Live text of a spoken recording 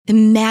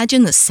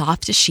Imagine the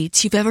softest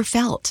sheets you've ever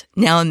felt.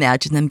 Now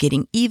imagine them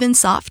getting even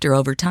softer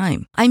over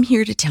time. I'm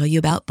here to tell you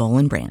about Boll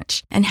 &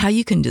 Branch and how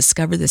you can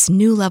discover this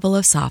new level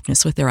of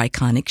softness with their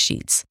iconic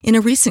sheets. In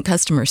a recent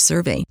customer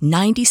survey,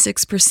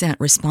 96%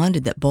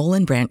 responded that Boll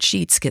 & Branch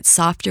sheets get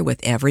softer with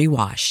every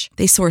wash.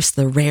 They source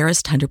the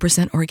rarest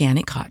 100%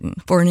 organic cotton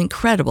for an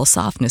incredible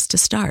softness to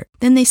start.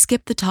 Then they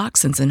skip the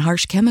toxins and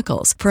harsh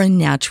chemicals for a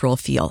natural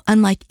feel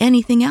unlike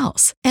anything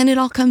else. And it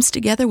all comes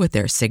together with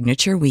their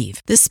signature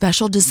weave. This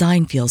special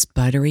design feels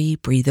buttery,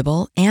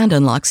 breathable, and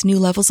unlocks new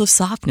levels of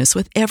softness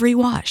with every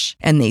wash.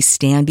 And they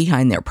stand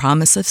behind their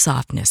promise of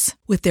softness.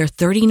 With their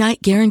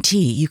 30-night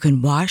guarantee, you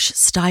can wash,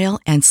 style,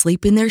 and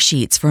sleep in their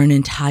sheets for an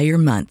entire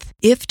month.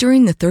 If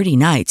during the 30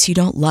 nights you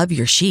don't love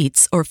your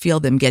sheets or feel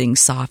them getting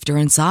softer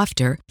and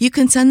softer, you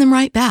can send them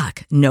right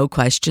back, no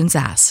questions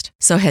asked.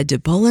 So head to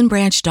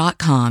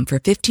bollandbranch.com for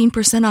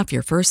 15% off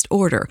your first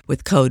order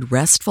with code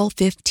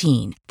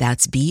RESTFUL15.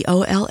 That's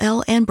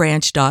BOLL and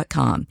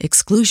branch.com.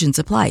 Exclusions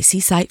apply. See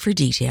site for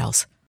details.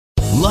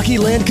 Lucky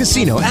Land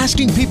Casino,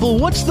 asking people,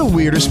 what's the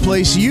weirdest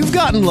place you've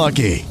gotten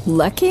lucky?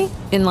 Lucky?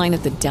 In line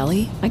at the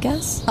deli, I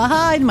guess?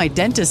 Aha, in my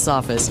dentist's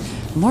office.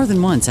 More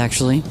than once,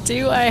 actually.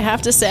 Do I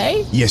have to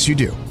say? Yes, you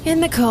do. In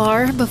the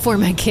car before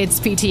my kids'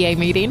 PTA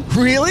meeting.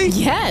 Really?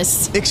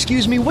 Yes.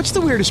 Excuse me, what's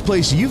the weirdest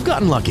place you've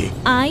gotten lucky?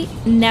 I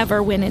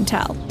never win and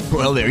tell.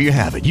 Well, there you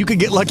have it. You can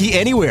get lucky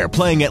anywhere,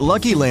 playing at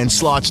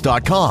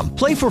LuckyLandSlots.com.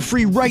 Play for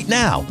free right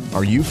now.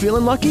 Are you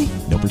feeling lucky?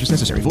 No purchase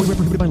necessary. Void where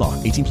prohibited by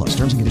law. 18 plus.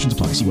 Terms and conditions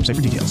apply. See website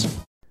for details.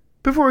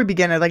 Before we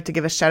begin, I'd like to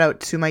give a shout out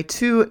to my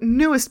two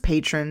newest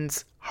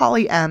patrons,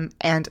 Holly M.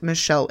 and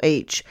Michelle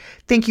H.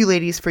 Thank you,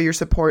 ladies, for your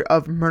support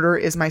of Murder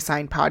Is My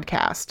Sign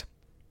podcast.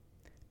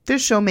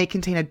 This show may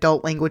contain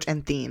adult language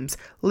and themes.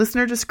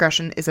 Listener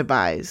discretion is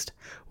advised.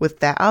 With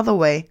that out of the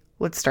way,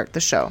 let's start the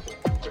show.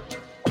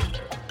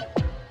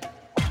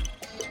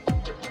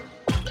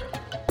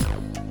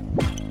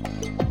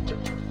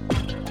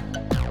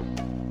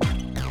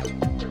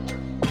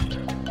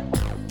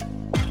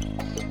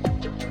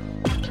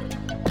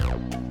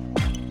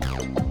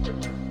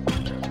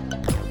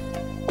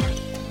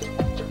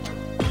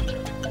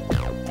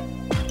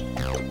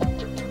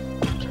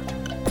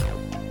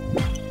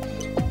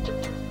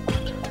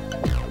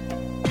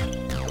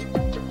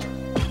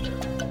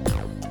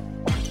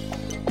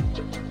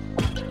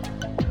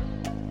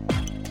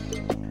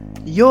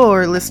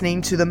 You're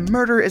listening to the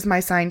Murder Is My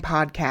Sign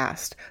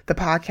podcast, the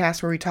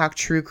podcast where we talk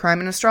true crime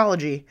and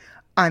astrology.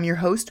 I'm your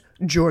host,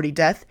 Jordy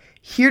Death,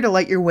 here to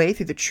light your way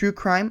through the true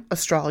crime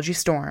astrology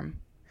storm.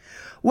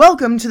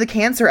 Welcome to the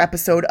Cancer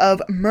episode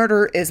of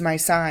Murder Is My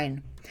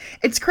Sign.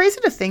 It's crazy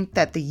to think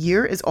that the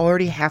year is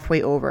already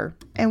halfway over,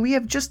 and we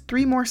have just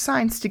 3 more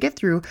signs to get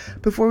through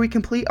before we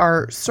complete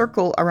our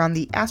circle around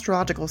the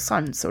astrological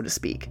sun, so to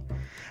speak.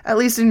 At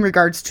least in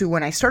regards to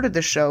when I started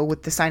the show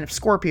with the sign of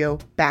Scorpio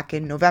back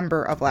in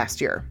November of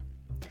last year.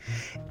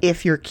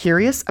 If you're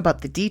curious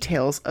about the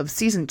details of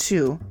Season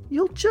 2,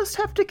 you'll just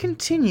have to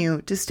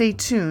continue to stay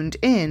tuned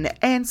in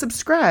and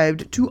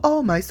subscribed to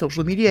all my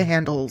social media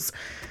handles,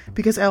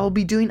 because I will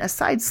be doing a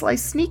side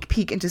slice sneak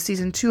peek into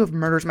Season 2 of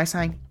Murder Is My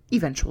Sign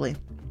eventually.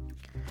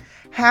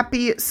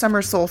 Happy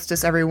summer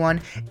solstice,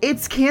 everyone.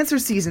 It's Cancer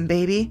season,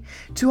 baby.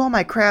 To all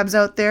my crabs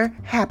out there,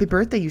 happy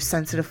birthday, you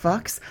sensitive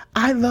fucks.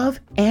 I love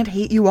and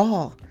hate you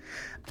all.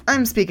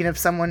 I'm speaking of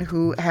someone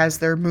who has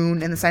their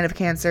moon in the sign of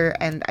Cancer,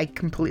 and I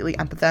completely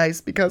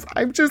empathize because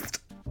I'm just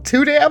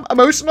too damn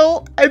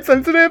emotional and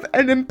sensitive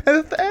and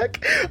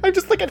empathetic. I'm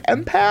just like an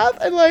empath,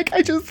 and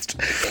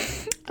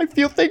I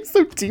feel things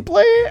so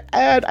deeply,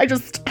 and I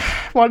just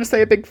want to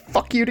say a big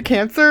fuck you to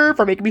Cancer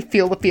for making me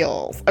feel the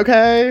feels,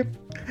 okay?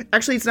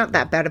 Actually, it's not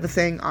that bad of a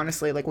thing,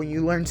 honestly. Like, when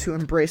you learn to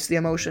embrace the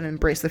emotion,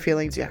 embrace the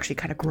feelings, you actually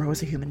kind of grow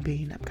as a human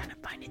being. I'm kind of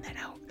finding that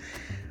out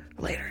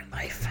later in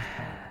life.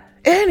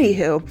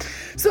 Anywho,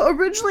 so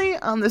originally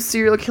on the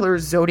serial killer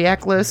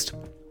Zodiac list,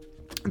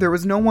 there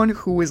was no one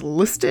who was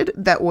listed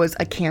that was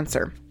a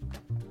Cancer.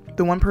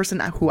 The one person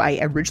who I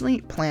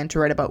originally planned to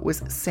write about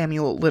was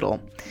Samuel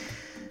Little.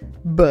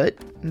 But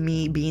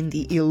me being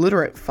the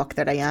illiterate fuck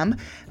that I am,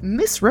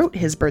 miswrote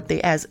his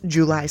birthday as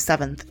July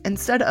 7th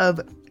instead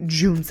of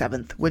June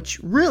 7th, which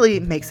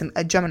really makes him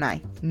a Gemini,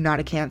 not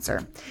a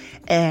Cancer.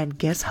 And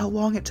guess how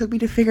long it took me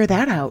to figure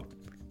that out?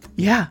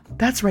 Yeah,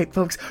 that's right,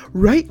 folks.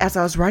 Right as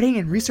I was writing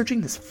and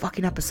researching this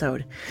fucking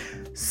episode.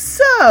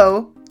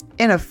 So,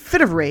 in a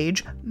fit of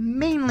rage,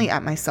 mainly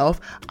at myself,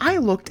 I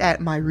looked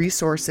at my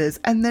resources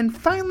and then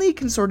finally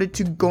consorted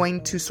to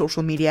going to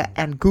social media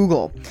and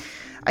Google.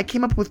 I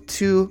came up with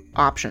 2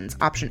 options.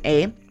 Option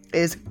A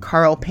is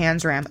Carl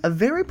Panzram, a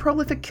very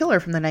prolific killer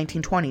from the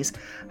 1920s.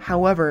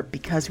 However,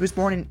 because he was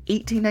born in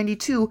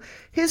 1892,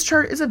 his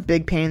chart is a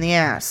big pain in the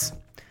ass.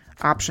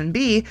 Option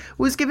B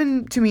was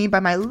given to me by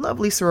my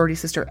lovely sorority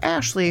sister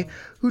Ashley,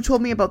 who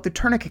told me about the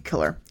Tourniquet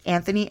killer,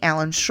 Anthony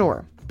Allen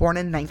Shore, born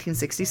in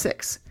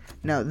 1966.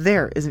 Now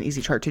there is an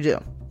easy chart to do.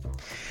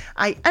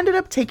 I ended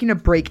up taking a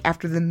break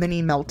after the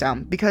mini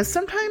meltdown because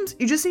sometimes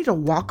you just need to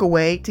walk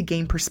away to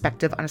gain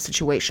perspective on a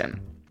situation.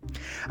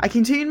 I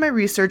continued my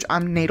research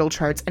on natal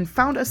charts and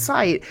found a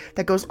site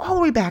that goes all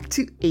the way back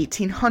to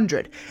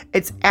 1800.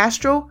 It's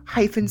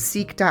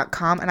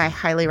astro-seek.com, and I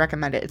highly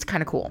recommend it. It's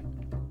kind of cool.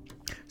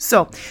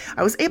 So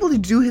I was able to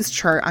do his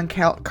chart on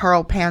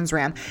Carl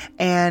Panzram,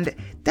 and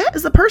that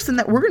is the person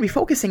that we're going to be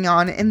focusing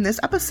on in this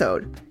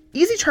episode.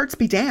 Easy charts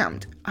be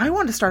damned. I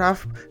want to start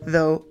off,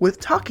 though,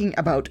 with talking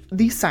about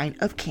the sign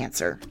of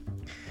Cancer.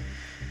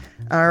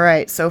 All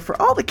right, so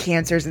for all the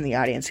Cancers in the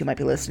audience who might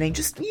be listening,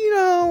 just,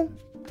 I'm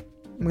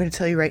going to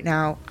tell you right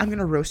now, I'm going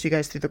to roast you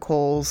guys through the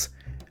coals,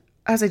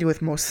 as I do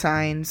with most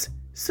signs.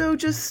 So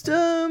just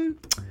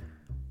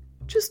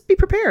be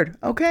prepared,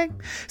 okay?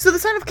 So the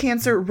sign of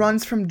Cancer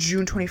runs from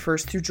June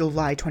 21st through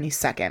July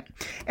 22nd,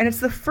 and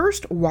it's the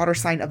first water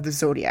sign of the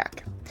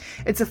zodiac.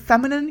 It's a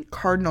feminine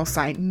cardinal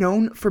sign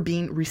known for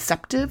being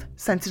receptive,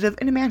 sensitive,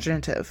 and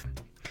imaginative.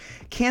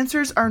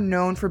 Cancers are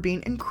known for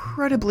being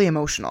incredibly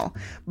emotional,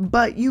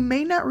 but you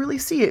may not really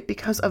see it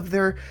because of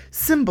their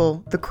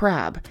symbol, the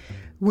crab.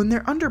 When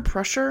they're under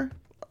pressure,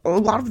 a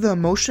lot of the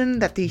emotion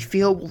that they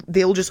feel,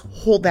 they'll just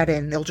hold that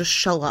in. They'll just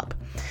shell up.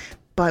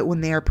 But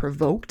when they are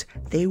provoked,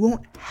 they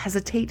won't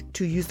hesitate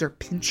to use their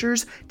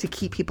pinchers to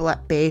keep people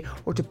at bay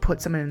or to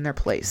put someone in their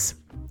place.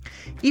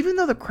 Even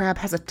though the crab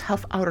has a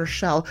tough outer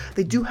shell,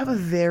 they do have a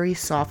very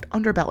soft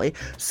underbelly.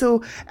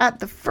 So at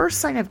the first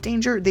sign of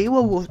danger, they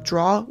will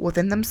withdraw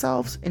within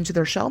themselves into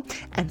their shell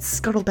and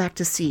scuttle back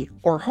to sea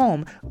or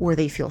home where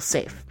they feel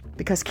safe.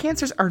 Because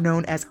Cancers are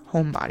known as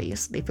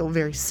homebodies. They feel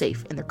very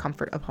safe in their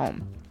comfort of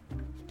home.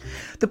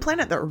 The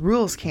planet that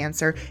rules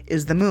Cancer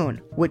is the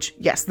moon, which,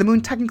 yes, the moon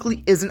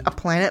technically isn't a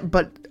planet,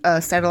 but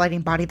a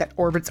satelliting body that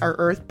orbits our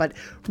Earth. But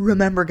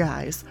remember,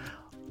 guys,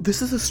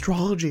 this is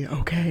astrology,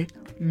 okay?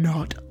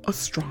 Not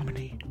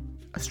astronomy.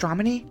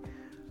 Astronomy?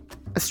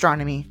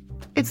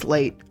 It's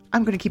late.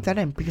 I'm going to keep that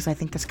in because I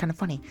think that's kind of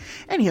funny.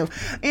 Anywho,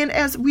 and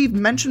as we've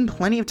mentioned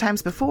plenty of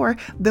times before,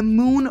 the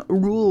moon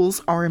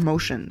rules our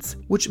emotions,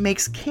 which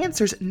makes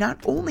Cancers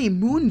not only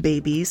moon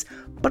babies,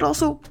 but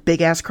also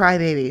big-ass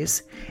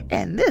crybabies.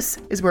 And this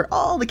is where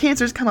all the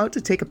Cancers come out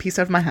to take a piece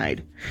out of my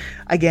hide.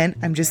 Again,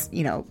 I'm just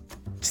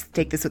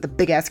take this with a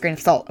big-ass grain of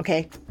salt,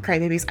 okay?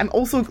 Crybabies. I'm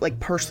also,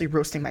 partially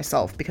roasting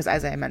myself because,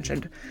 as I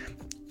mentioned,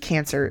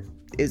 Cancer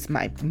is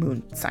my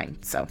moon sign.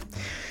 So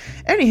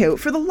anywho,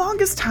 for the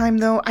longest time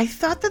though, I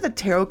thought that the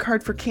tarot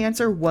card for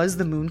Cancer was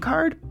the moon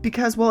card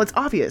because, well, it's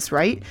obvious,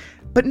 right?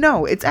 But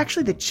no, it's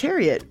actually the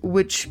Chariot,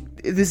 which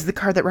is the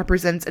card that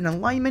represents an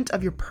alignment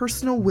of your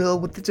personal will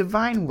with the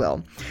divine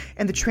will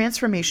and the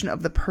transformation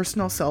of the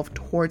personal self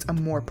towards a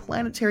more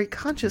planetary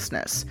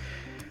consciousness.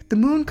 The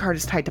moon card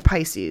is tied to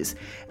Pisces,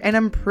 and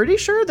I'm pretty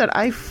sure that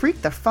I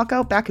freaked the fuck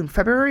out back in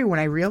February when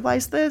I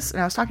realized this, and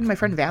I was talking to my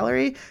friend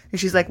Valerie, and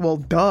she's like, well,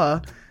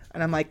 duh.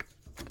 And I'm like,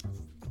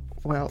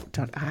 well,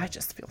 I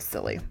just feel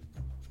silly.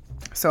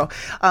 So,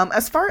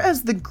 as far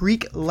as the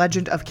Greek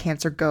legend of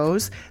Cancer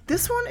goes,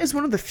 this one is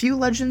one of the few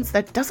legends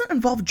that doesn't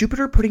involve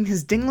Jupiter putting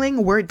his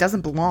dingling where it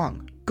doesn't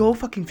belong. Go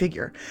fucking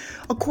figure.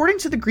 According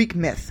to the Greek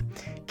myth,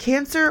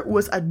 Cancer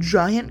was a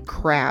giant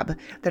crab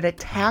that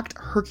attacked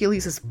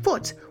Hercules'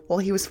 foot while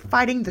he was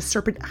fighting the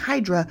serpent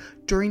Hydra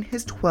during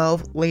his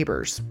 12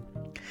 labors.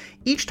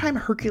 Each time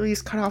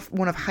Hercules cut off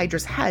one of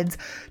Hydra's heads,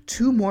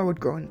 2 more would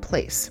grow in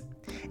place.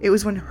 It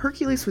was when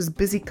Hercules was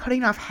busy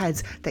cutting off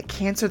heads that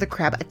Cancer the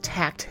crab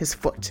attacked his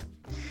foot.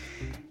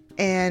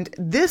 And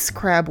this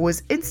crab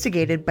was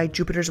instigated by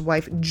Jupiter's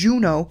wife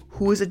Juno,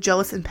 who was a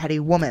jealous and petty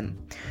woman.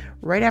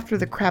 Right after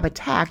the crab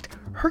attacked,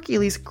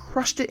 Hercules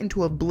crushed it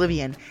into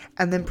oblivion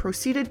and then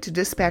proceeded to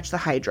dispatch the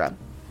Hydra.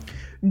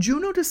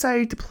 Juno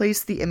decided to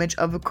place the image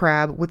of a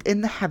crab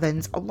within the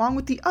heavens along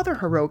with the other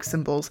heroic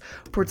symbols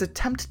for its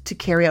attempt to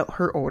carry out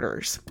her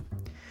orders.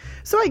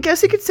 So I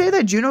guess you could say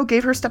that Juno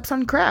gave her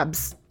stepson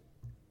crabs.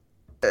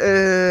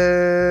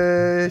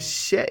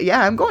 Shit.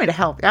 Yeah, I'm going to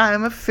hell. Yeah,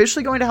 I'm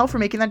officially going to hell for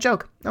making that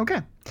joke. Okay.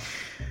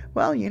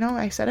 Well,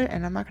 I said it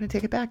and I'm not going to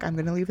take it back. I'm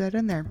going to leave that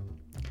in there.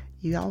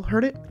 You all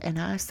heard it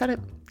and I said it.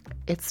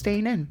 It's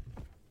staying in.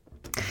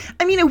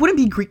 I mean, it wouldn't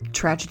be Greek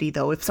tragedy,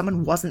 though, if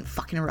someone wasn't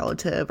fucking a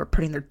relative or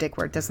putting their dick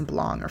where it doesn't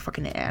belong or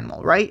fucking an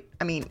animal, right?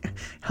 I mean,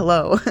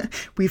 hello.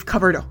 We've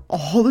covered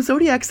all the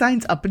zodiac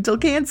signs up until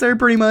Cancer,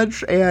 pretty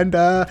much. And,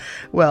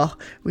 well,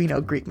 we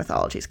know Greek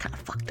mythology is kind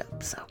of fucked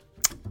up, so.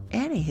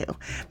 Anywho,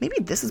 maybe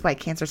this is why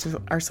Cancers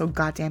are so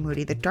goddamn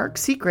moody. The dark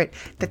secret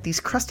that these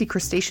crusty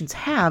crustaceans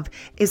have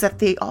is that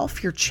they all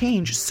fear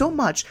change so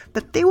much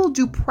that they will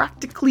do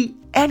practically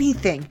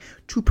anything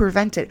to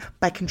prevent it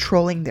by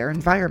controlling their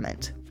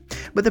environment.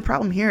 But the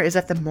problem here is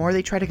that the more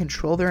they try to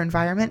control their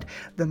environment,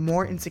 the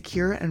more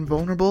insecure and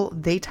vulnerable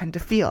they tend to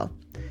feel.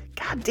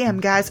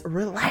 Goddamn, guys,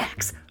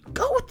 relax.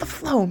 Go with the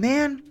flow,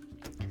 man.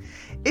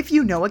 If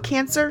you know a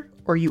Cancer,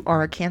 or you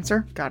are a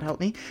Cancer, God help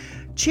me,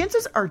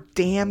 chances are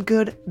damn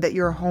good that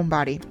you're a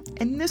homebody.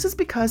 And this is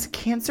because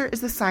Cancer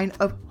is the sign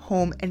of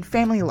home and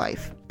family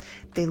life.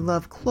 They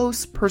love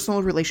close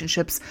personal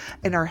relationships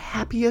and are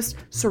happiest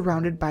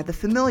surrounded by the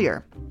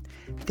familiar.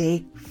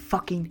 They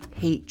fucking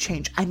hate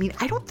change. I mean,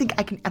 I don't think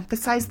I can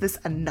emphasize this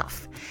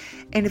enough.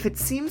 And if it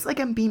seems like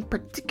I'm being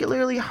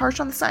particularly harsh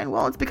on the sign,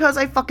 well, it's because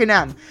I fucking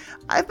am.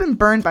 I've been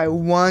burned by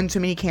one too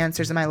many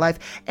cancers in my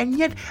life, and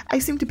yet I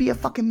seem to be a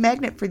fucking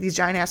magnet for these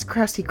giant-ass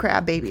Krusty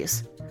Krab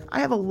babies. I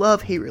have a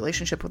love-hate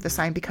relationship with the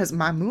sign because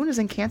my moon is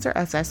in Cancer,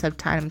 as I said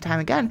time and time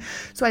again.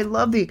 So I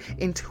love the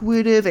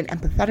intuitive and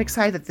empathetic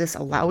side that this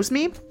allows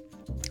me.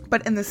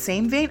 But in the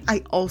same vein,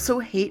 I also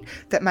hate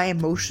that my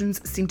emotions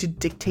seem to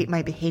dictate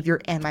my behavior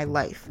and my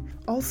life.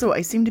 Also,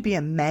 I seem to be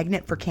a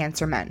magnet for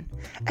Cancer men.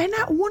 And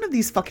not one of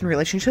these fucking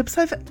relationships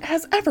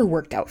has ever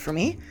worked out for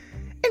me.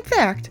 In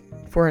fact,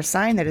 for a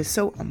sign that is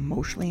so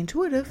emotionally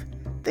intuitive,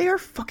 they are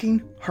fucking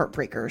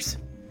heartbreakers.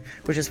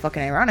 Which is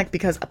fucking ironic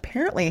because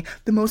apparently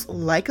the most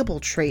likable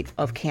trait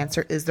of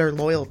Cancer is their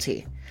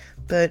loyalty.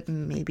 But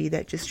maybe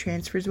that just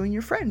transfers when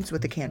you're friends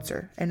with a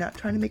Cancer and not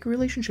trying to make a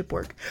relationship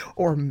work.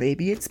 Or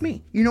maybe it's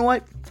me. You know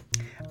what?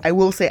 I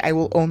will say I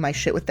will own my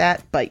shit with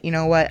that. But you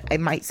know what? I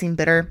might seem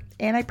bitter.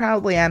 And I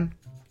probably am.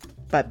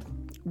 But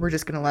we're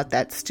just going to let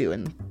that stew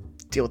and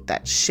deal with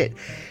that shit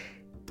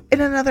in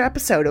another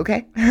episode,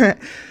 okay?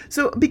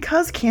 So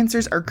because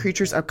Cancers are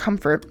creatures of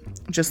comfort,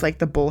 just like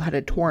the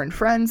bullheaded Tauran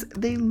friends,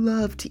 they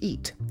love to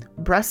eat.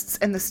 Breasts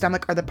and the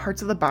stomach are the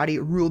parts of the body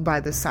ruled by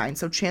this sign,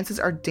 so chances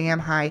are damn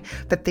high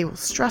that they will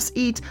stress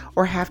eat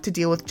or have to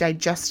deal with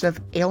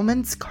digestive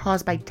ailments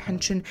caused by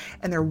tension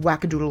and their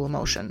wackadoodle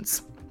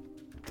emotions.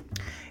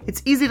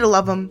 It's easy to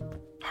love them,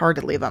 hard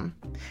to leave them.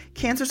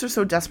 Cancers are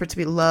so desperate to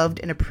be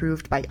loved and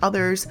approved by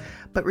others,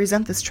 but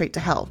resent this trait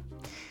to hell.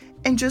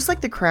 And just like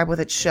the crab with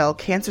its shell,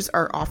 Cancers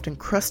are often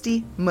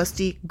crusty,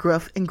 musty,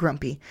 gruff, and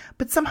grumpy,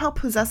 but somehow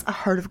possess a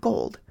heart of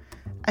gold.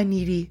 A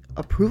needy,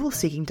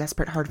 approval-seeking,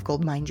 desperate heart of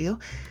gold, mind you.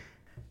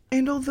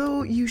 And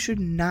although you should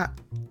not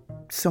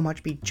so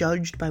much be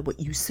judged by what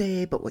you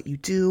say, but what you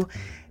do,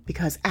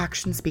 because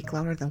actions speak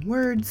louder than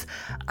words,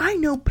 I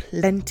know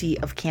plenty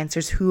of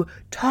Cancers who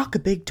talk a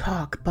big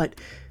talk, but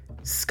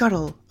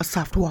scuttle a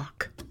soft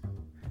walk.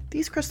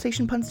 These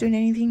crustacean puns doing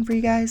anything for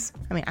you guys?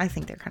 I mean, I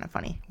think they're kind of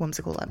funny,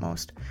 whimsical at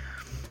most.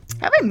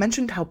 Have I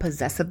mentioned how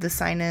possessive this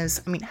sign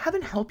is? I mean,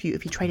 heaven help you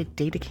if you try to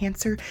date a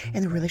Cancer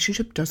and the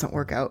relationship doesn't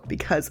work out,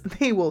 because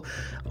they will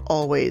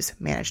always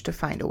manage to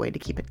find a way to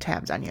keep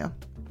tabs on you.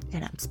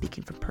 And I'm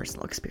speaking from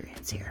personal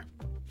experience here.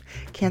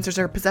 Cancers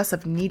are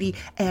possessive, needy,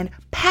 and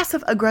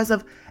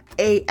passive-aggressive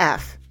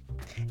AF.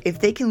 If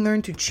they can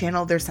learn to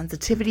channel their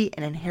sensitivity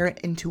and inherent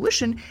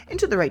intuition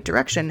into the right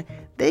direction,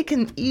 they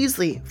can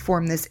easily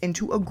form this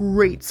into a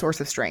great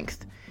source of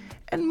strength.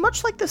 And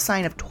much like the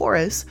sign of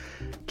Taurus,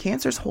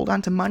 Cancers hold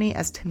on to money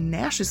as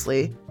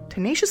tenaciously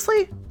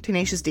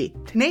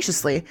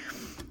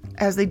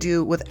as they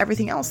do with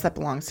everything else that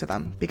belongs to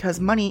them, because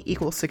money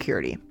equals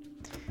security.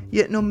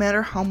 Yet no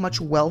matter how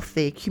much wealth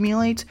they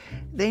accumulate,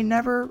 they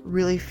never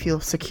really feel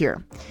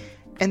secure.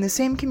 And the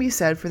same can be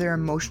said for their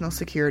emotional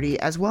security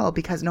as well,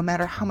 because no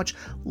matter how much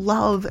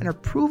love and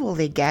approval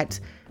they get,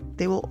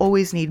 they will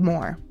always need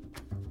more.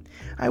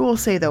 I will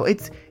say though,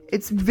 it's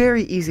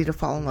very easy to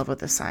fall in love with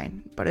this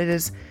sign, but it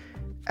is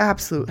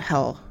absolute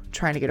hell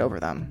trying to get over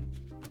them,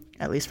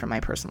 at least from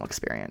my personal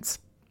experience.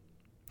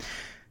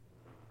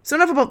 So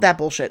enough about that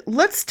bullshit.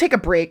 Let's take a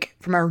break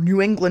from our New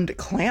England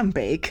clam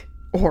bake,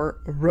 or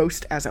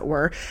roast as it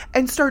were,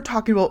 and start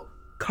talking about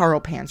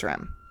Carl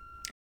Panzram.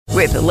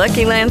 With the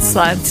Lucky Land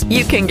Slots,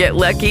 you can get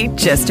lucky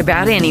just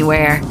about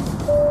anywhere.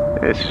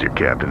 This is your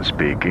captain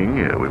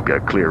speaking. We've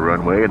got clear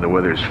runway and the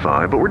weather's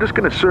fine, but we're just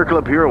going to circle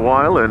up here a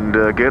while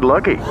and get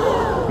lucky.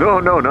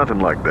 No, nothing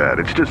like that.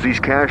 It's just these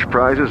cash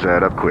prizes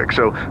add up quick.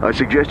 So I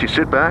suggest you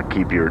sit back,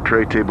 keep your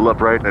tray table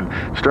upright, and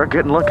start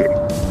getting lucky.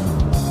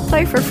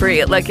 Play for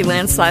free at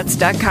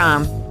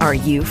LuckyLandSlots.com. Are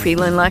you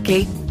feeling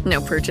lucky?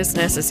 No purchase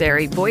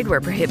necessary. Void where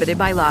prohibited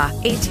by law.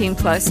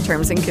 18+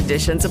 terms and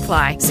conditions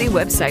apply. See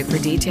website for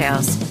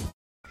details.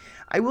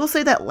 I will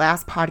say that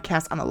last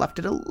podcast on the left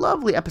did a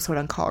lovely episode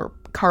on Carl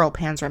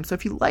Panzram. So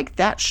if you like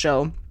that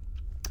show,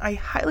 I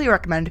highly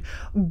recommend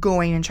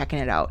going and checking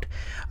it out.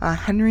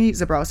 Henry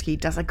Zabrowski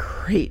does a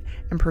great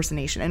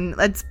impersonation, and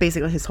that's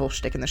basically his whole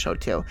shtick in the show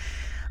too.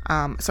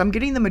 So I'm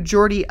getting the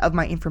majority of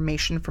my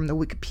information from the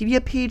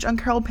Wikipedia page on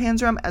Carl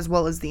Panzram, as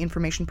well as the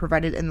information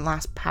provided in the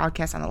last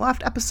podcast on the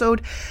left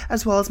episode,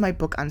 as well as my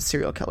book on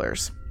serial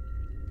killers.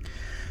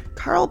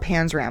 Carl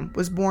Panzram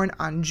was born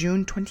on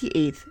June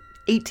 28th,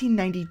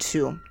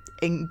 1892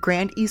 in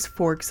Grand East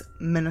Forks,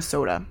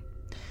 Minnesota,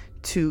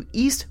 to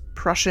East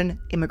Prussian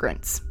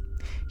immigrants.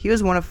 He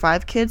was one of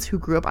 5 kids who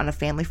grew up on a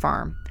family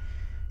farm.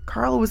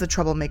 Carl was a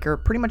troublemaker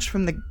pretty much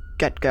from the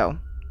get-go.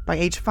 By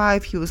age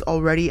 5, he was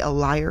already a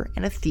liar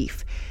and a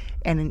thief,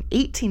 and in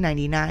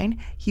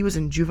 1899, he was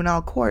in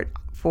juvenile court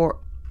on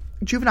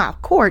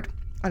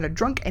a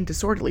drunk and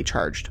disorderly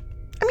charge.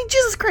 I mean,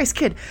 Jesus Christ,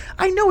 kid,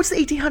 I know it's the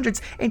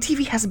 1800s and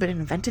TV hasn't been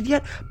invented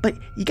yet, but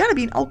you gotta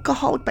be an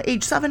alcoholic by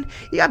age 7,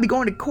 you gotta be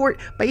going to court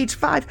by age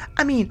 5.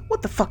 I mean,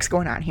 what the fuck's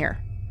going on here?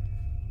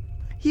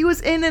 He was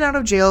in and out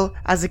of jail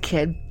as a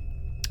kid,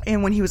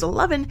 And when he was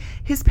 11,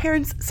 his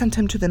parents sent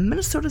him to the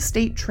Minnesota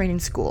State Training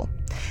School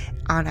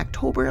on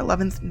October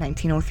 11th,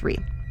 1903.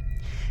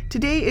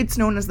 Today, it's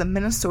known as the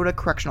Minnesota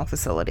Correctional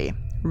Facility,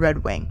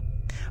 Red Wing.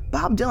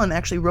 Bob Dylan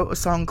actually wrote a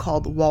song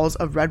called Walls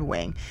of Red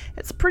Wing.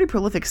 It's a pretty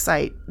prolific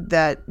site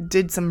that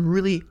did some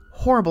really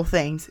horrible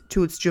things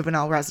to its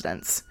juvenile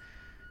residents.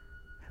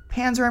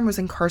 Panzram was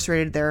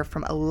incarcerated there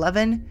from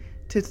 11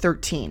 to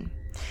 13.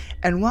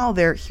 And while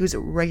there, he was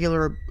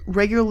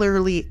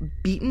regularly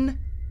beaten,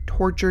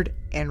 tortured,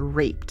 and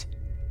raped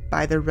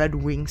by the Red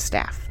Wing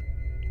staff.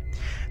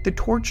 The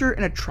torture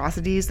and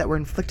atrocities that were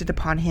inflicted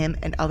upon him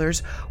and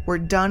others were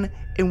done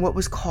in what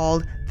was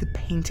called the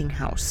painting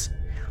house,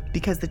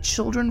 because the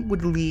children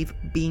would leave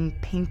being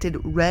painted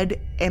red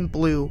and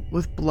blue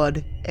with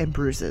blood and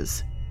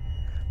bruises.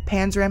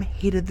 Panzram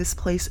hated this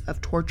place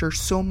of torture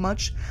so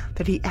much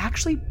that he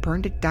actually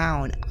burned it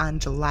down on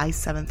July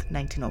 7th,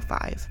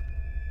 1905.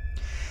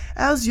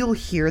 As you'll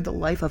hear, the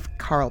life of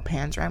Carl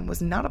Panzram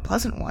was not a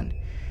pleasant one.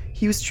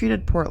 He was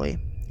treated poorly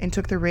and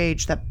took the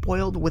rage that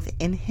boiled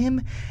within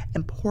him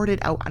and poured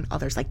it out on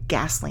others like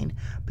gasoline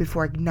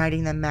before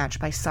igniting the match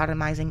by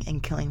sodomizing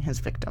and killing his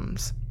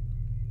victims.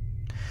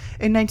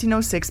 In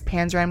 1906,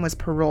 Panzram was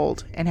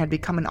paroled and had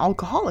become an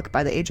alcoholic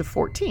by the age of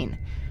 14.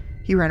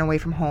 He ran away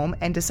from home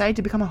and decided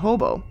to become a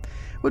hobo,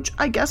 which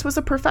I guess was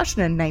a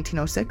profession in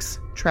 1906,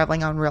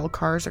 traveling on rail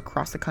cars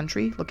across the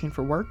country looking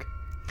for work.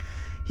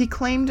 He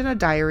claimed in his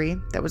diary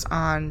that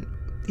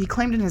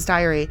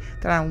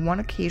on one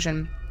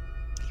occasion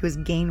he was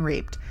gang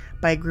raped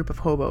by a group of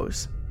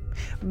hobos.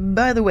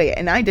 By the way,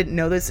 and I didn't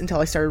know this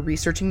until I started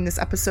researching this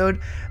episode,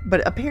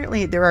 but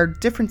apparently there are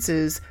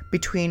differences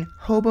between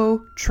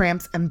hobo,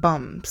 tramps, and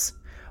bums.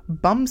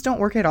 Bums don't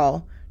work at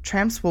all,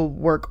 tramps will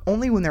work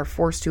only when they're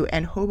forced to,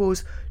 and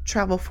hobos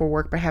travel for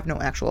work but have no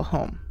actual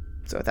home.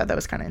 So I thought that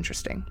was kind of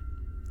interesting.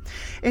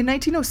 In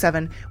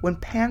 1907, when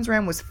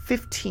Panzram was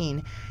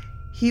 15,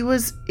 he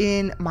was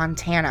in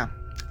Montana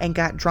and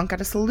got drunk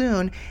at a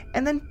saloon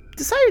and then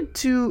decided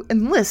to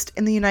enlist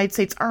in the United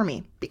States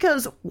Army.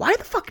 Because why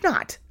the fuck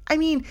not? I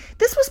mean,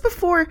 this was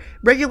before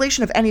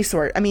regulation of any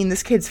sort. I mean,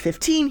 this kid's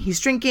 15, he's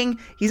drinking,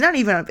 he's not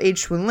even of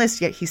age to enlist,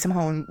 yet he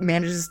somehow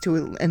manages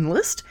to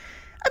enlist?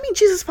 I mean,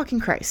 Jesus fucking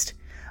Christ.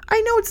 I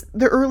know it's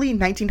the early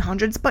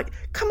 1900s, but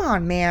come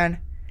on, man.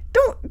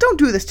 Don't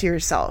do this to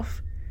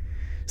yourself.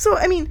 So,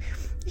 I mean,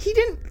 he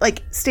didn't,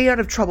 stay out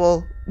of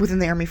trouble within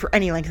the Army for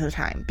any length of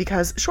time,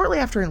 because shortly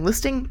after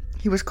enlisting,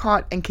 he was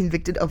caught and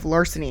convicted of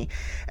larceny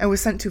and was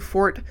sent to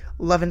Fort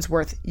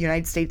Leavenworth,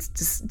 United States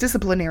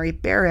Disciplinary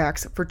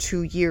Barracks for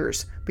 2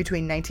 years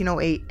between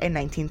 1908 and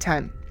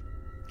 1910.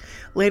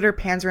 Later,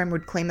 Panzram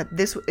would claim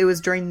that it was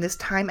during this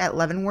time at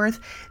Leavenworth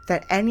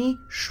that any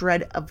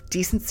shred of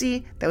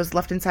decency that was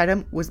left inside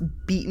him was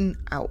beaten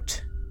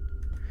out.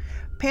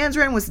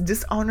 Panzram was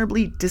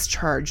dishonorably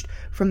discharged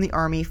from the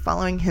Army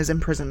following his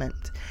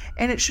imprisonment,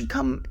 and it should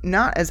come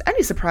not as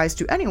any surprise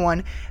to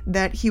anyone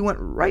that he went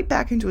right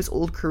back into his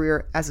old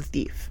career as a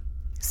thief,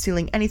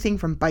 stealing anything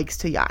from bikes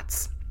to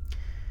yachts.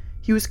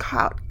 He was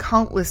caught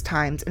countless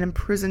times and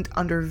imprisoned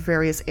under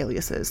various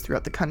aliases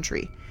throughout the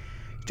country.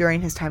 During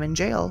his time in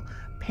jail,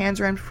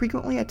 Panzram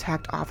frequently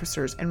attacked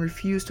officers and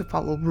refused to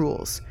follow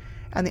rules,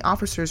 and the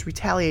officers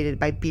retaliated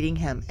by beating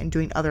him and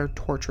doing other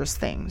torturous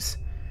things.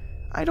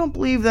 I don't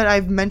believe that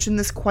I've mentioned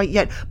this quite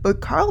yet,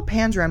 but Carl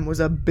Panzram was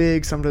a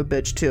big son of a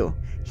bitch too.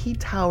 He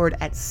towered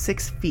at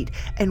 6 feet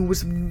and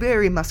was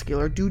very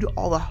muscular due to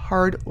all the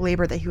hard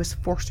labor that he was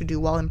forced to do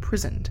while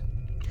imprisoned.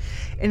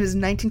 In his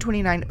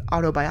 1929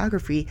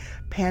 autobiography,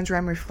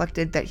 Panzram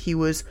reflected that he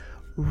was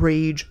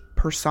rage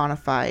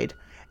personified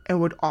and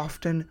would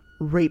often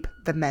rape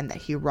the men that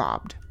he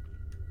robbed.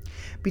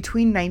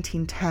 Between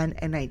 1910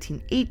 and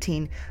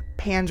 1918,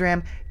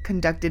 Panzram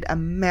conducted a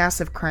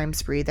massive crime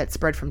spree that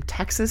spread from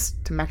Texas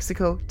to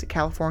Mexico to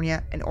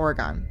California and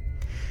Oregon.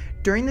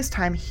 During this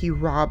time, he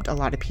robbed a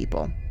lot of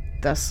people,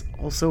 thus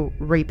also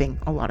raping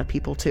a lot of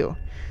people too.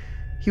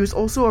 He was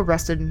also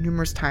arrested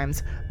numerous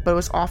times, but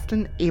was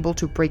often able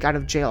to break out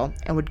of jail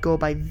and would go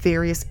by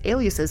various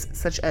aliases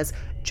such as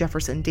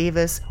Jefferson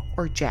Davis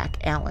or Jack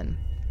Allen.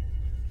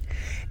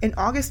 In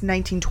August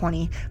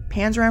 1920,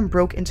 Panzram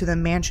broke into the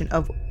mansion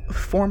of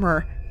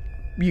former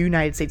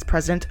United States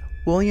President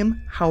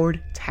William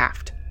Howard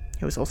Taft.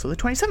 He was also the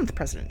 27th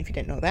president, if you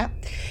didn't know that,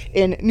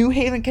 in New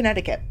Haven,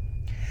 Connecticut.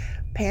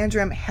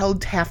 Panzram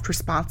held Taft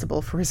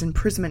responsible for his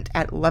imprisonment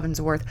at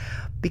Leavenworth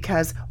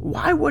because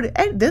why would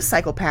this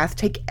psychopath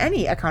take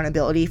any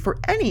accountability for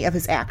any of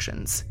his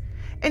actions?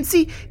 And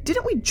see,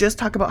 didn't we just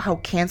talk about how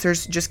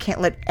cancers just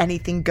can't let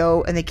anything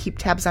go and they keep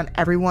tabs on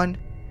everyone?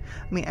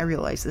 I mean, I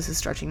realize this is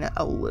stretching it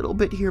a little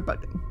bit here,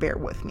 but bear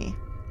with me.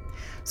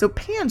 So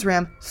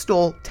Panzram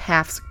stole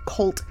Taft's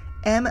Colt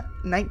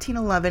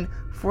M1911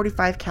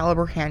 .45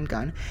 caliber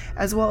handgun,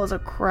 as well as a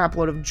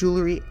crapload of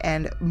jewelry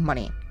and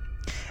money.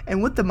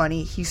 And with the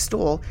money he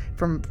stole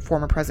from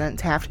former President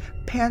Taft,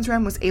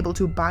 Panzram was able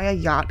to buy a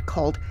yacht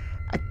called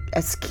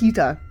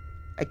Akista.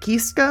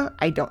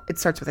 It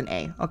starts with an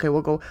A. Okay,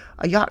 we'll go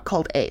a yacht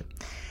called A.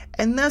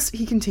 And thus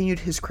he continued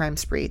his crime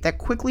spree that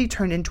quickly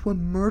turned into a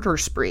murder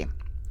spree.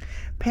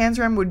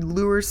 Panzram would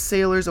lure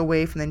sailors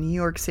away from the New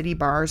York City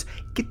bars,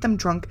 get them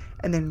drunk,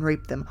 and then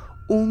rape them,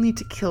 only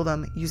to kill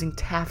them using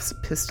Taft's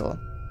pistol.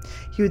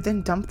 He would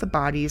then dump the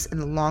bodies in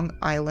the Long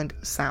Island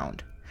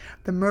Sound.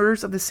 The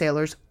murders of the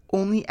sailors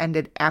only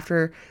ended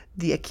after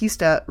the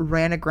Akita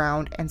ran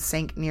aground and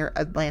sank near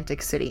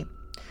Atlantic City.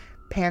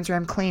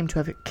 Panzram claimed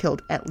to have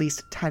killed at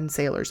least 10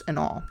 sailors in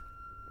all.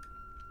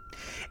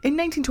 In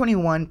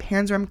 1921,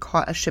 Panzram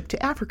caught a ship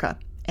to Africa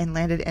and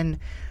landed in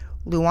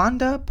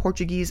Luanda,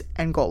 Portuguese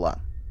Angola.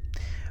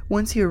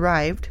 Once he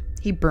arrived,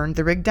 he burned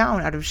the rig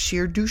down out of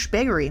sheer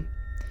douchebaggery.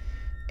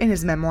 In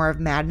his memoir of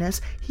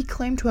madness, he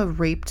claimed to have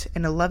raped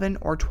an 11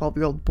 or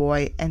 12-year-old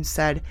boy and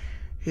said,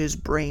 "His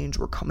brains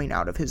were coming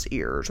out of his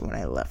ears when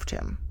I left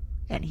him,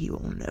 and he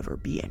will never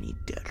be any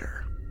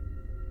deader."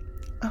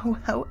 Oh,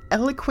 how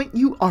eloquent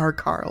you are,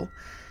 Carl.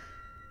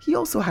 He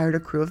also hired a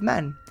crew of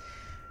men.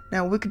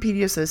 Now,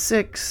 Wikipedia says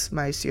 6,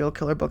 my serial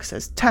killer book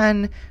says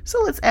 10,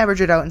 so let's average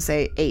it out and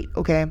say 8,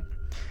 okay?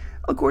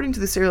 According to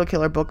the serial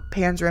killer book,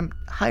 Panzram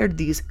hired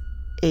these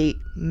 8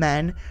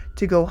 men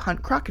to go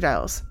hunt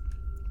crocodiles.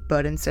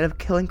 But instead of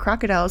killing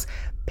crocodiles,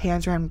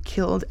 Panzram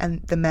killed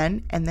the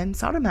men and then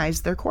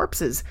sodomized their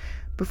corpses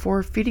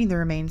before feeding the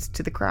remains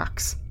to the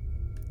crocs.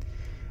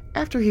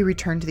 After he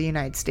returned to the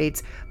United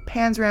States,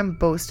 Panzram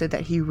boasted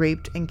that he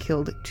raped and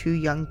killed 2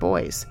 young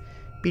boys,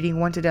 beating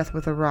one to death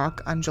with a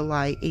rock on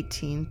July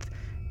 18,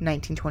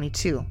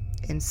 1922,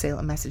 in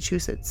Salem,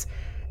 Massachusetts,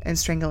 and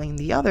strangling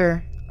the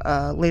other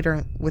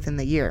later within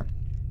the year.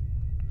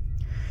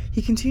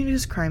 He continued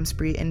his crime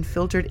spree and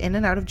filtered in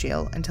and out of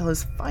jail until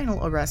his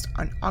final arrest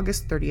on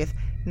August 30th,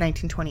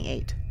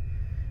 1928,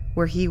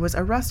 where he was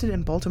arrested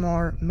in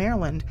Baltimore,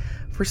 Maryland,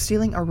 for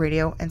stealing a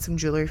radio and some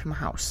jewelry from a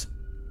house.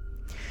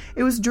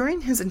 It was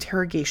during his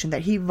interrogation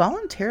that he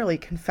voluntarily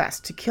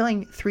confessed to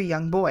killing 3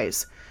 young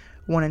boys,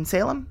 one in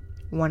Salem,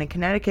 one in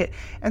Connecticut,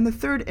 and the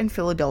third in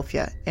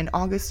Philadelphia in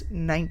August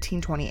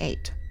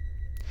 1928.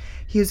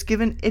 He was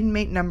given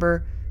inmate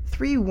number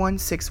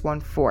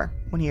 31614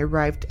 when he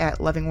arrived at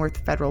Leavenworth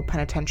Federal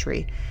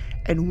Penitentiary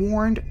and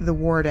warned the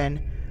warden,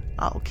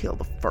 "I'll kill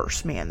the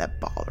first man that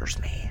bothers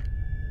me."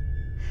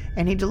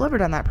 And he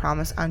delivered on that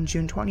promise on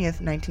June 20th,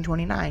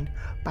 1929,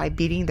 by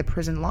beating the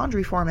prison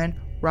laundry foreman,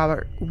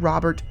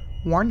 Robert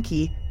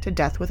Warnke, to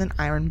death with an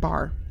iron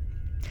bar.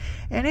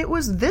 And it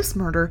was this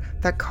murder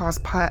that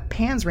caused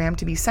Panzram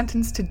to be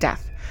sentenced to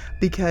death,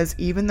 because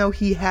even though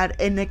he had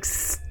an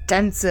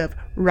extensive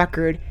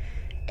record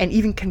and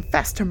even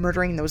confessed to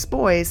murdering those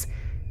boys,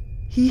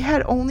 he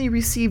had only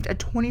received a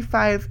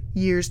 25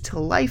 years to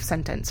life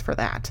sentence for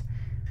that.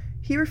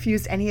 He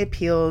refused any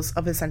appeals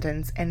of his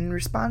sentence, and in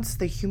response to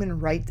the human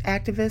rights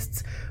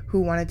activists who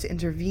wanted to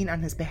intervene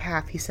on his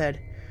behalf, he said,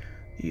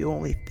 "The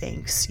only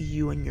thanks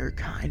you and your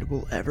kind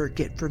will ever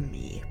get from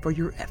me for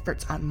your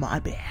efforts on my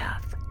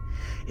behalf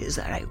is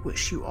that I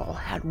wish you all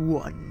had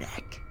one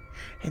neck,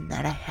 and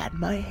that I had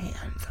my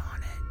hands on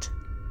it."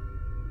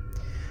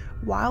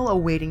 While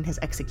awaiting his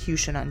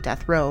execution on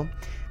death row,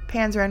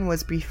 Panzram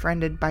was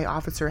befriended by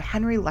Officer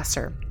Henry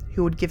Lesser,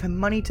 who would give him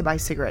money to buy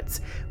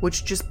cigarettes,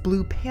 which just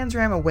blew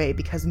Panzram away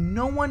because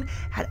no one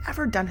had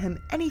ever done him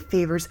any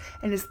favors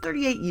in his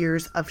 38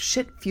 years of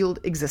shit-fueled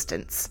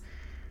existence.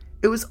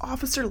 It was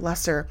Officer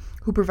Lesser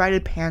who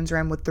provided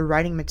Panzram with the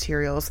writing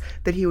materials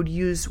that he would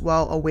use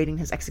while awaiting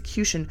his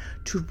execution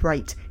to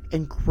write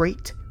in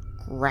great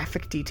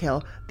graphic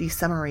detail the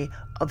summary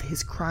of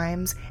his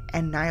crimes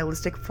and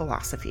nihilistic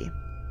philosophy.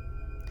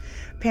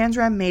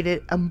 Panzram made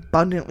it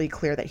abundantly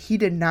clear that he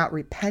did not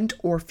repent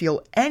or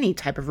feel any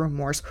type of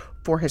remorse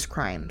for his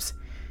crimes.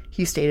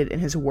 He stated in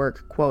his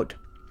work, quote,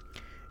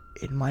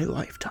 "In my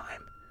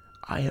lifetime,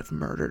 I have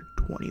murdered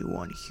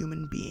 21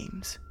 human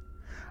beings.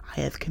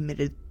 I have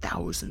committed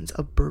thousands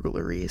of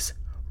burglaries,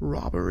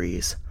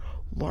 robberies,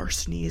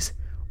 larcenies,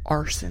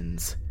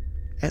 arsons,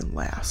 and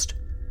last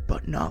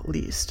but not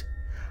least,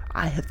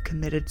 I have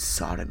committed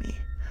sodomy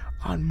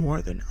on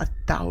more than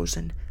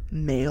 1,000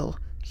 male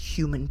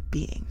human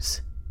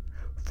beings.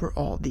 For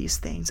all these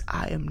things,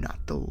 I am not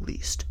the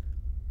least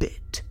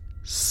bit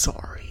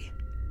sorry."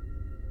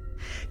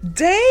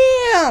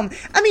 Damn!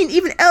 I mean,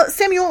 even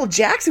Samuel L.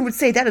 Jackson would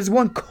say that is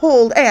one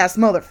cold-ass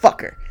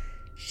motherfucker.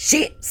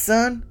 Shit,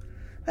 son.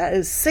 That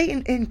is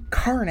Satan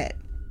incarnate.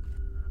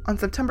 On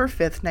September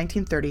 5th,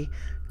 1930,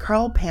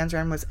 Carl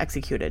Panzram was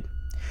executed.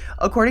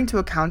 According to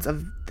accounts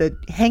of the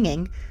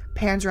hanging,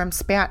 Panzram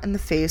spat in the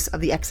face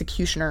of the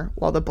executioner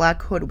while the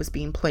black hood was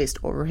being placed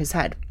over his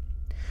head.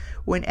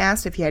 When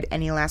asked if he had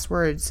any last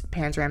words,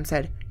 Panzram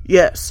said,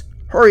 "Yes,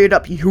 hurry it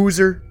up, you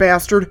hooser,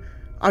 bastard.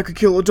 I could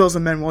kill a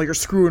dozen men while you're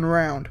screwing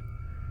around."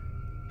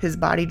 His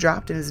body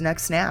dropped and his neck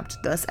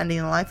snapped, thus ending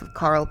the life of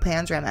Carl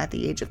Panzram at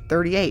the age of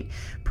 38,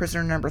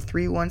 prisoner number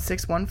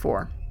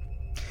 31614.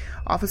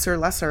 Officer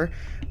Lesser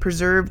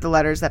preserved the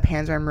letters that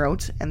Panzram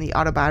wrote and the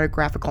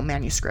autobiographical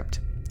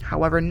manuscript.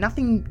 However,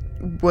 nothing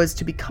was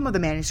to become of the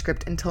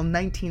manuscript until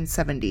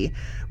 1970,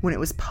 when it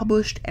was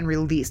published and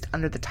released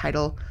under the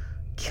title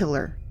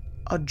Killer,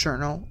 a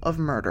Journal of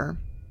Murder.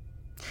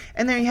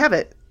 And there you have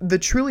it, the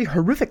truly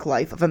horrific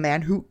life of a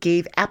man who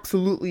gave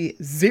absolutely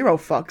zero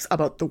fucks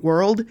about the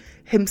world,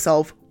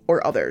 himself,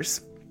 or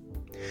others.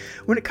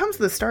 When it comes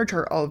to the star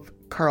chart of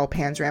Carl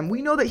Panzram,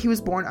 we know that he was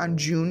born on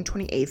June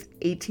 28th,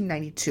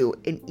 1892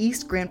 in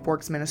East Grand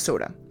Forks,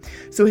 Minnesota.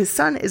 So his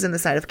sun is in the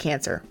sign of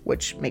Cancer,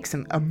 which makes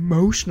him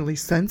emotionally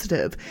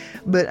sensitive,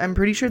 but I'm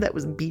pretty sure that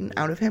was beaten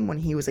out of him when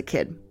he was a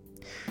kid.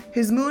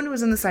 His moon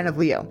was in the sign of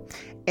Leo,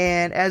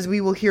 and as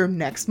we will hear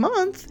next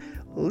month,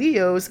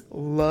 Leos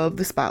love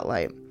the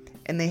spotlight,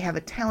 and they have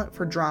a talent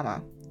for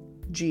drama.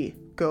 Gee,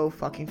 go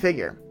fucking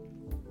figure.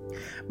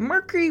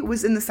 Mercury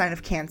was in the sign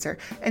of Cancer,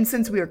 and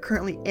since we are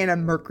currently in a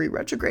Mercury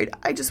retrograde,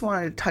 I just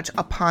wanted to touch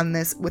upon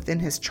this within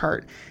his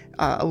chart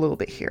a little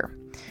bit here.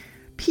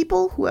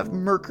 People who have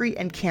Mercury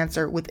and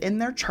Cancer within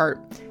their chart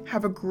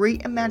have a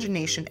great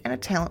imagination and a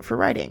talent for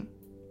writing.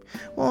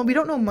 Well, we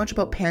don't know much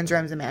about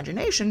Panzram's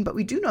imagination, but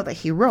we do know that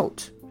he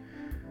wrote.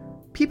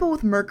 People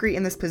with Mercury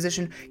in this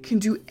position can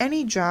do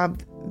any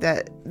job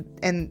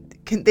and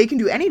they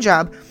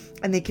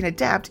can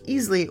adapt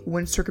easily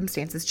when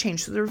circumstances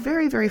change. So they're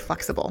very, very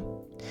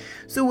flexible.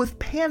 So with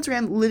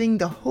Panzram living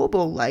the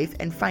hobo life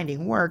and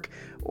finding work,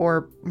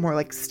 or more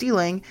like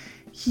stealing,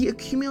 he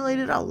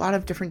accumulated a lot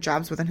of different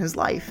jobs within his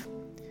life.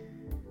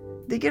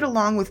 They get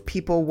along with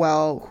people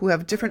well who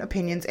have different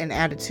opinions and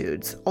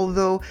attitudes,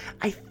 although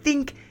I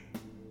think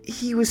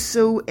he was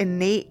so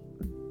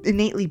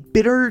innately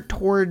bitter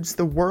towards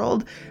the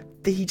world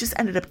that he just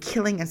ended up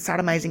killing and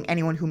sodomizing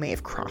anyone who may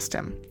have crossed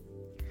him.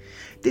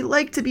 They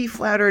like to be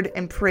flattered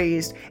and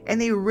praised,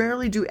 and they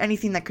rarely do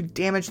anything that could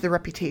damage their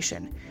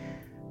reputation.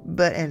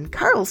 But in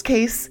Carl's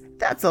case,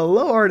 that's a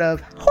load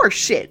of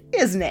horseshit,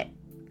 isn't it?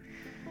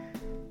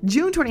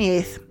 June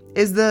 28th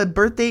is the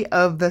birthday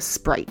of the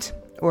Sprite,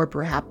 or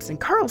perhaps in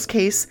Carl's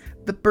case,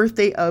 the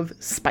birthday of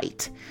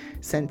Spite,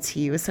 since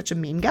he was such a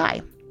mean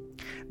guy.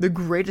 The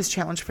greatest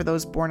challenge for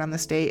those born on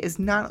this day is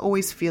not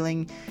always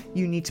feeling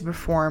you need to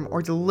perform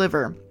or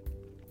deliver.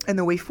 And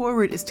the way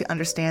forward is to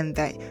understand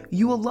that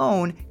you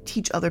alone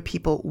teach other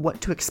people what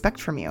to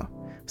expect from you.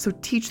 So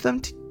teach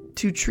them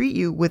to treat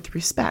you with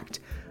respect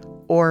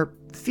or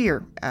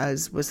fear,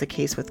 as was the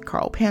case with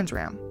Carl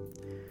Panzram.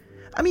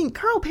 I mean,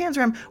 Carl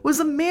Panzram was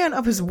a man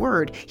of his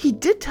word. He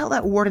did tell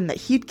that warden that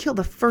he'd kill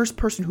the first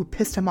person who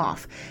pissed him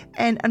off.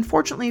 And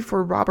unfortunately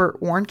for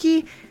Robert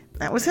Warnke,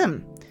 that was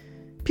him.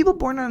 People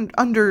born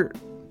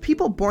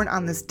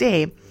on this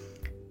day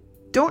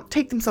don't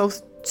take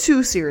themselves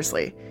too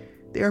seriously.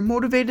 They are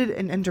motivated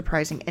and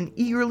enterprising and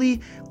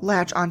eagerly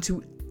latch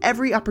onto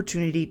every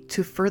opportunity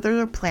to further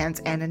their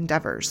plans and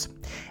endeavors.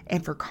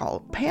 And for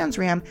Carl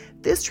Panzram,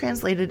 this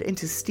translated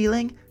into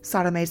stealing,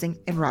 sodomizing,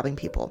 and robbing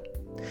people.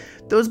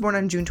 Those born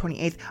on June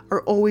 28th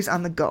are always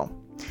on the go.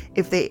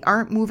 If they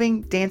aren't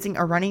moving, dancing,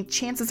 or running,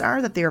 chances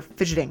are that they are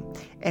fidgeting.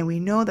 And we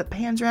know that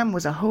Panzram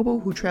was a hobo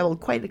who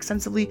traveled quite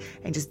extensively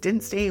and just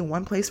didn't stay in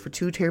one place for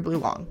too terribly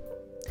long.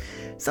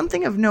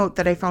 Something of note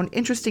that I found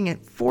interesting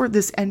for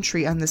this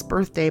entry on this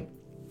birthday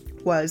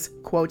was,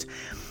 quote,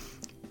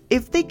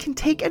 if they can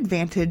take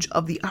advantage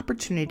of the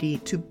opportunity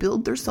to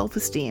build their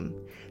self-esteem,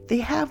 they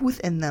have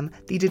within them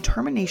the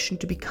determination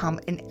to become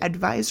an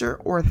advisor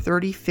or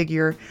authority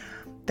figure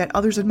that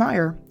others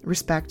admire,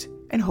 respect,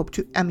 and hope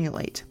to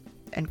emulate,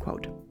 end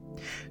quote.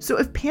 So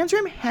if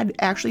Panzram had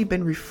actually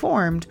been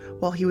reformed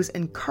while he was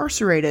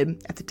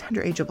incarcerated at the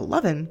tender age of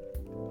 11,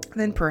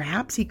 then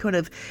perhaps he could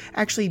have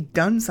actually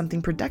done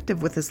something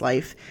productive with his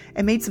life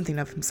and made something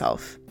of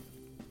himself.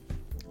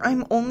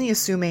 I'm only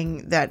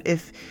assuming that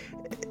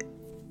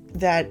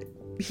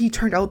he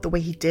turned out the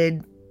way he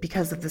did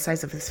because of the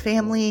size of his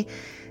family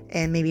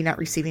and maybe not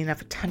receiving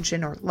enough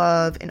attention or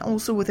love, and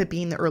also with it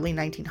being the early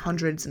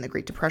 1900s and the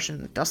Great Depression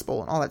and the Dust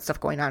Bowl and all that stuff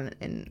going on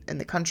in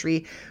the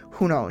country.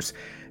 Who knows?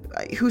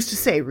 Who's to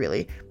say,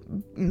 really?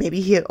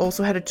 Maybe he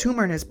also had a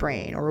tumor in his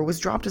brain, or was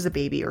dropped as a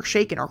baby, or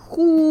shaken, or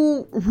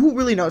who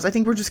really knows? I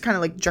think we're just kind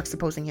of like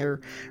juxtaposing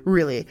here,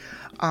 really.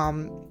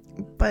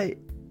 But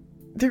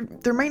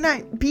there might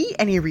not be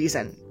any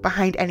reason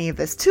behind any of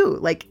this, too.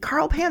 Like,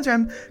 Carl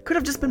Panzram could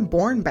have just been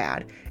born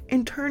bad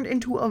and turned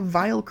into a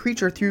vile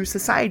creature through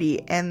society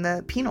and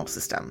the penal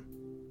system.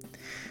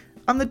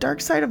 On the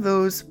dark side of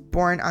those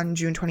born on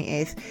June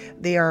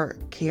 28th, they are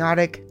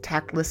chaotic,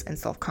 tactless, and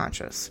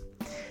self-conscious.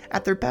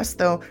 At their best,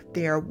 though,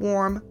 they are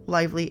warm,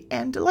 lively,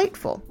 and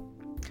delightful.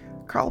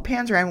 Carl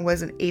Panzram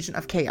was an agent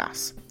of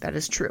chaos. That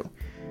is true.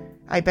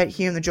 I bet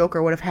he and the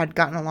Joker would have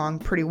gotten along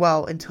pretty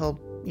well until,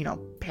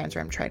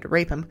 Panzram tried to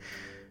rape him.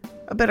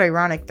 A bit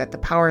ironic that the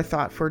power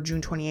thought for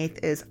June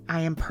 28th is, I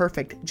am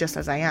perfect just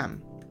as I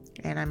am.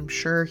 And I'm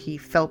sure he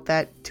felt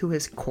that to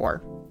his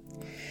core.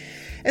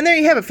 And there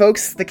you have it,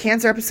 folks. The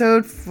Cancer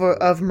episode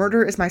of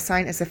Murder Is My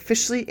Sign is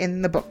officially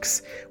in the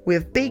books. We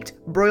have baked,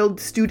 broiled,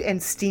 stewed,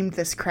 and steamed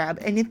this crab.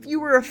 And if you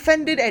were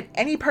offended at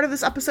any part of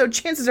this episode,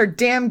 chances are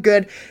damn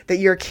good that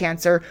you're a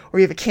Cancer, or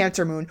you have a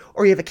Cancer moon,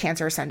 or you have a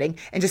Cancer ascending,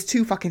 and just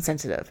too fucking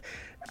sensitive.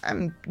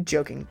 I'm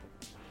joking.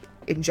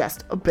 in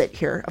jest a bit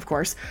here, of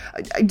course.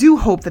 I do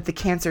hope that the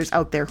cancers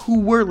out there who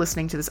were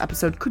listening to this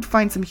episode could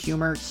find some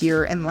humor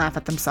here and laugh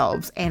at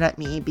themselves and at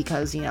me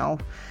because,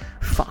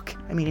 fuck.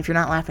 I mean, if you're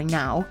not laughing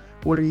now,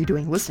 what are you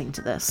doing listening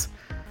to this?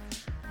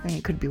 I mean,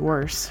 it could be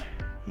worse.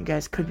 You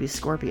guys could be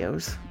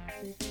Scorpios.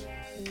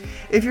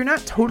 If you're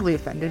not totally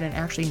offended and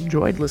actually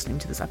enjoyed listening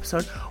to this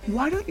episode,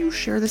 why don't you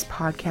share this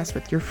podcast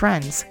with your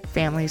friends,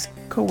 families,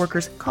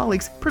 coworkers,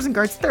 colleagues, prison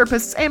guards,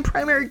 therapists, and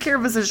primary care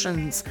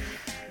physicians?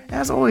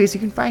 As always, you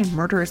can find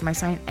Murder Is My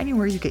Sign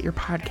anywhere you get your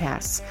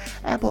podcasts.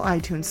 Apple,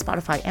 iTunes,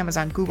 Spotify,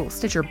 Amazon, Google,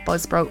 Stitcher,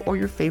 Buzzsprout, or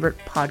your favorite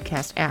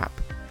podcast app.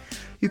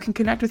 You can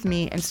connect with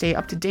me and stay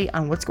up to date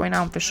on what's going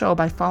on with the show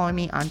by following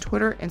me on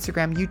Twitter,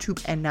 Instagram,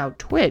 YouTube, and now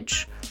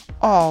Twitch,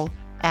 all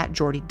at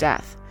Jordy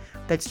Death.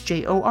 That's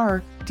Jordy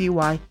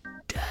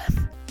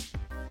Death.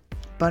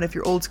 But if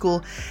you're old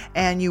school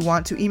and you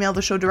want to email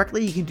the show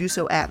directly, you can do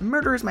so at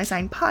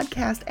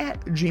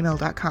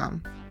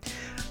murderismysignpodcast@gmail.com.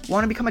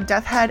 Want to become a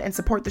death head and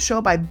support the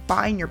show by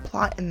buying your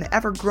plot in the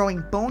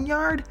ever-growing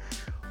Boneyard?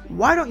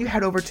 Why don't you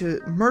head over to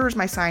Murder's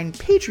My Sign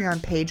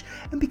Patreon page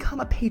and become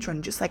a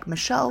patron just like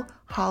Michelle,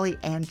 Holly,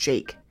 and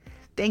Jake.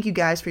 Thank you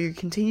guys for your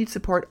continued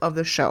support of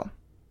the show.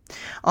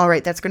 All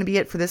right, that's going to be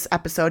it for this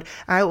episode.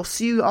 I will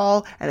see you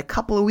all in a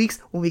couple of weeks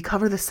when we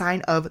cover the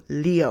sign of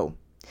Leo.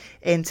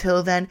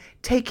 Until then,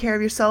 take care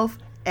of yourself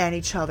and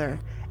each other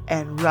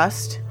and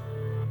rest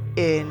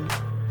in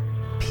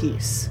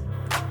peace.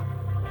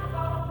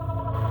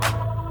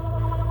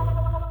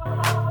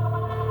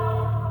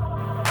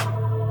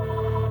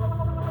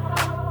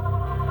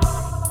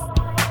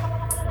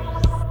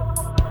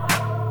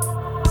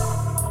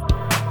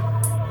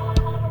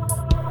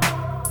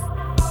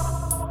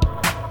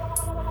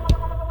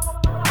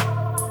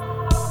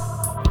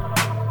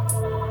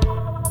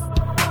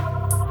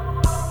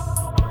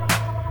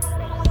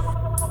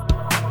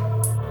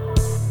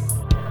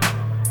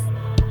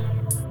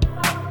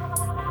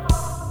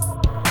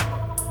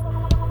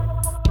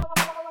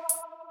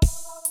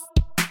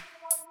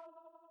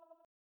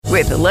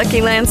 With the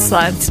Lucky Land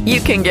Slots,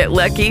 you can get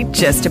lucky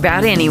just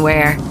about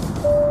anywhere.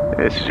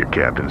 This is your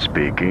captain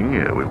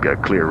speaking. We've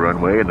got clear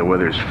runway and the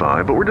weather's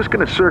fine, but we're just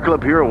going to circle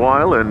up here a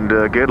while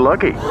and get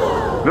lucky.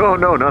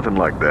 No, nothing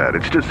like that.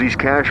 It's just these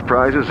cash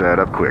prizes add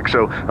up quick.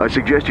 So I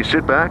suggest you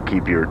sit back,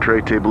 keep your tray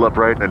table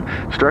upright, and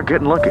start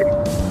getting lucky.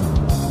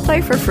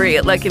 Play for free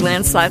at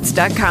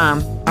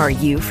LuckyLandSlots.com. Are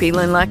you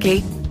feeling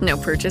lucky? No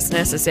purchase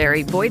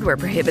necessary. Void where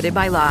prohibited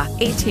by law.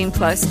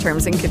 18+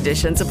 terms and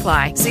conditions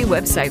apply. See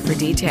website for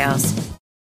details.